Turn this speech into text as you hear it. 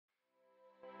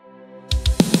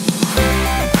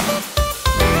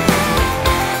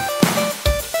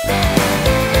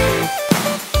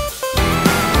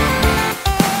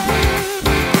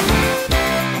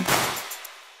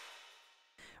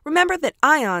Remember that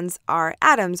ions are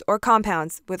atoms or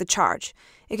compounds with a charge.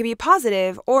 It can be a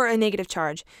positive or a negative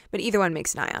charge, but either one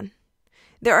makes an ion.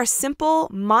 There are simple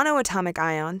monoatomic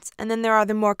ions, and then there are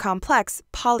the more complex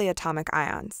polyatomic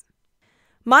ions.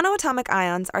 Monoatomic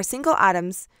ions are single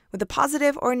atoms with a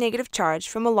positive or negative charge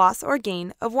from a loss or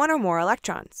gain of one or more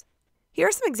electrons. Here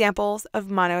are some examples of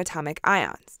monoatomic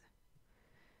ions.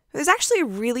 There's actually a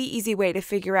really easy way to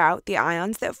figure out the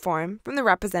ions that form from the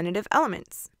representative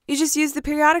elements. You just use the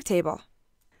periodic table.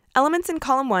 Elements in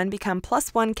column 1 become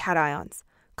 +1 cations,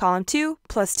 column 2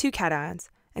 +2 cations,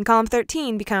 and column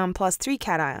 13 become +3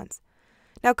 cations.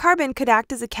 Now carbon could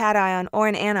act as a cation or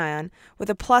an anion with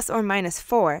a plus or minus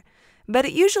 4, but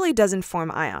it usually doesn't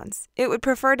form ions. It would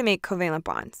prefer to make covalent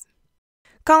bonds.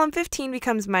 Column 15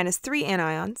 becomes -3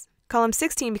 anions, column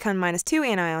 16 becomes -2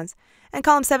 anions, and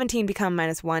column 17 become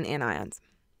 -1 anions.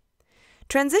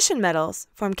 Transition metals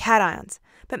form cations,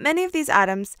 but many of these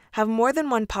atoms have more than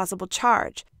one possible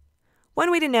charge.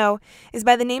 One way to know is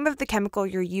by the name of the chemical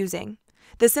you're using.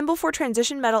 The symbol for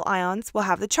transition metal ions will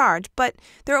have the charge, but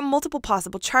there are multiple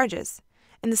possible charges.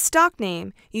 In the stock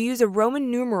name, you use a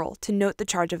Roman numeral to note the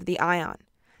charge of the ion.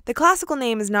 The classical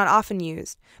name is not often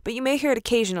used, but you may hear it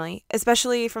occasionally,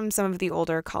 especially from some of the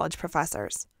older college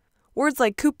professors. Words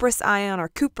like cuprous ion or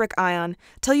cupric ion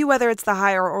tell you whether it's the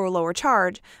higher or lower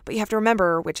charge, but you have to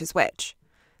remember which is which.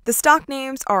 The stock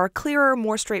names are a clearer,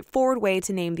 more straightforward way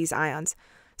to name these ions.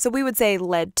 So we would say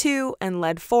lead-2 and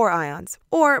lead-4 ions,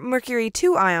 or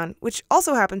mercury-2 ion, which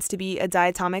also happens to be a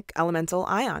diatomic elemental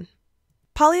ion.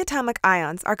 Polyatomic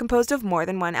ions are composed of more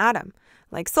than one atom,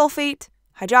 like sulfate,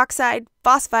 hydroxide,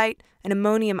 phosphite, and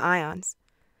ammonium ions.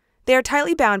 They are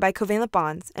tightly bound by covalent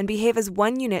bonds and behave as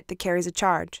one unit that carries a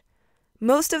charge.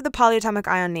 Most of the polyatomic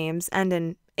ion names end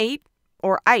in -ate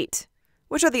or -ite,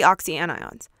 which are the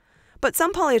oxyanions, but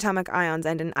some polyatomic ions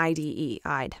end in -ide,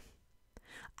 -ide.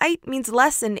 -ite means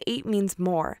less and -ate means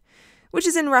more, which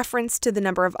is in reference to the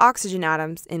number of oxygen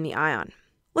atoms in the ion.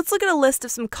 Let's look at a list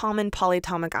of some common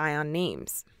polyatomic ion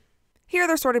names. Here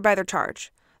they're sorted by their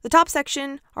charge. The top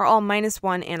section are all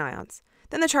 -1 anions.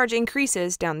 Then the charge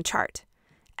increases down the chart.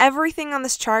 Everything on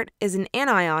this chart is an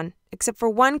anion except for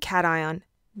one cation,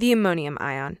 the ammonium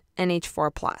ion,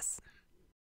 NH4+.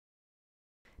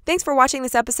 Thanks for watching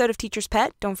this episode of Teacher's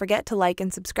Pet. Don't forget to like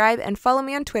and subscribe and follow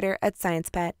me on Twitter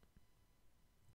 @SciencePet.